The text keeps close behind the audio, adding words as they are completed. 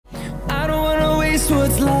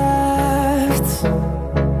what's left.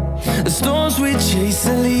 The storms we chase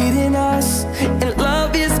are leading us, and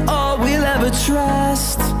love is all we'll ever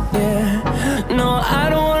trust. Yeah, no, I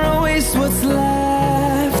don't wanna waste what's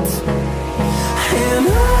left. And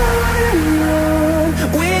on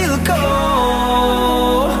we'll go,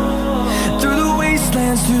 through the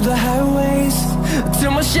wastelands, through the highways,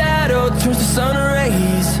 till my shadow turns to sun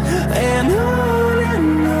rays. And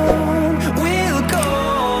on we'll go,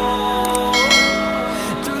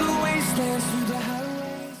 through the wastelands, through the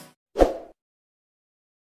highways.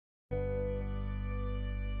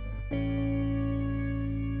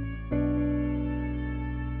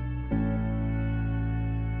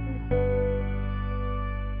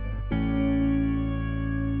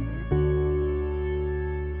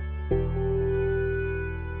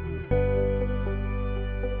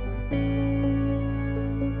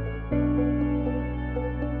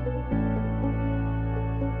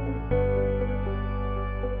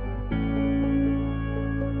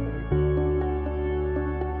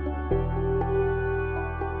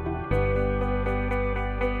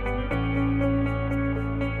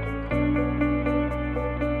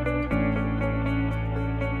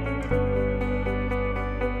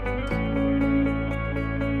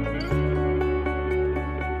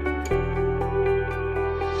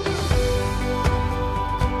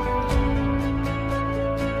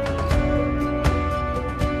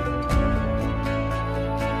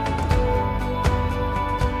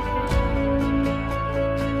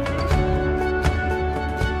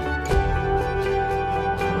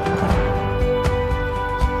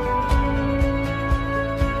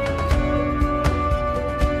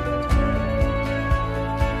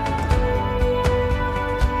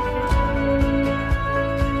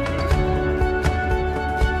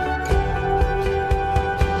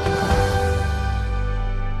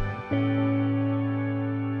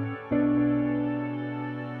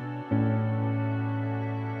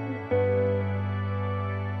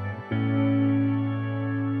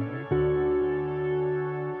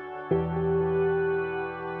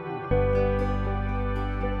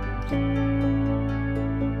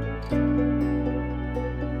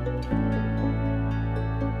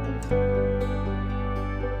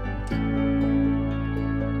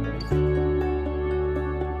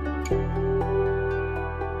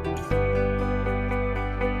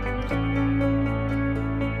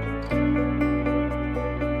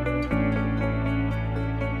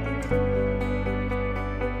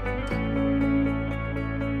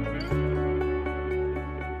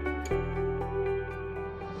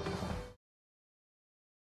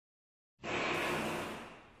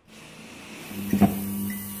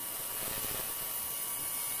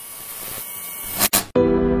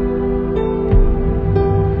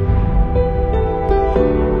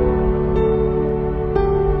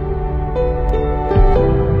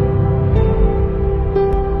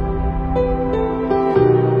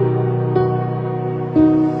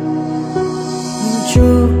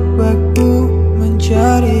 Mencoba ku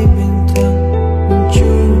mencari bintang,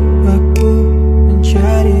 mencoba ku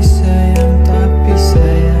mencari sayang, tapi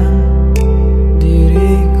sayang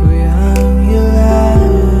diriku yang hilang.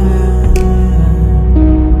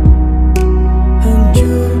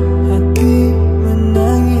 Hancur hati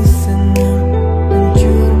menangis senang,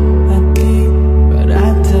 hancur hati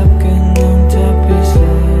beratap kenyang, tapi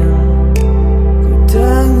sayang ku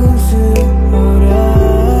tanggung seorang.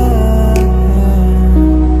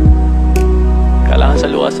 Kalau hang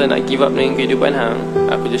selalu rasa nak give up dengan kehidupan hang,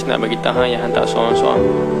 aku just nak bagi tahu hang yang hang tak seorang-seorang.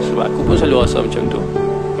 Sebab aku pun selalu rasa macam tu.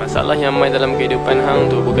 Masalah yang main dalam kehidupan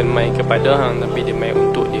hang tu bukan main kepada hang, tapi dia main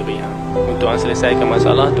untuk diri hang, untuk hang selesaikan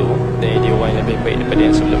masalah tu dan jadi orang yang lebih baik daripada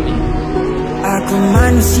yang sebelum ni. Aku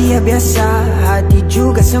manusia biasa, hati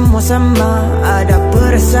juga semua sama. Ada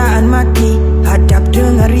perasaan mati hadap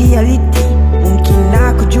dengan realiti. Mungkin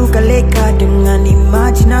aku juga leka dengan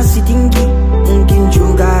imajinasi tinggi. Mungkin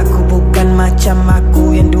juga aku bukan macam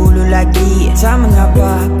aku yang dulu lagi. Tak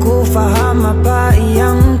mengapa, aku faham apa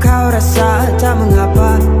yang kau rasa. Tak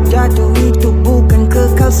mengapa, jatuh itu bukan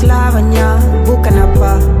kekal selamanya. Bukan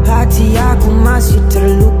apa, hati aku masih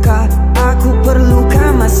terluka. Aku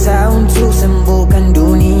perlukan masa untuk sembuhkan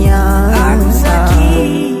dunia. Aku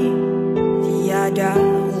sakit, tiada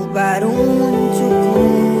obat untukku.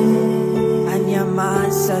 Hanya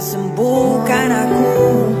masa sembuhkan aku.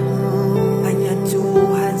 Hanya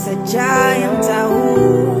Tuhan saja yang tahu.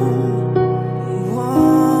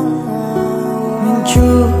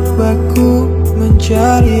 Mencoba ku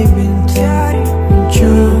mencari bintang,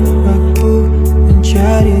 mencoba ku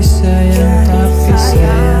mencari sayang, tapi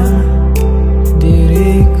sayang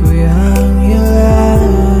diriku yang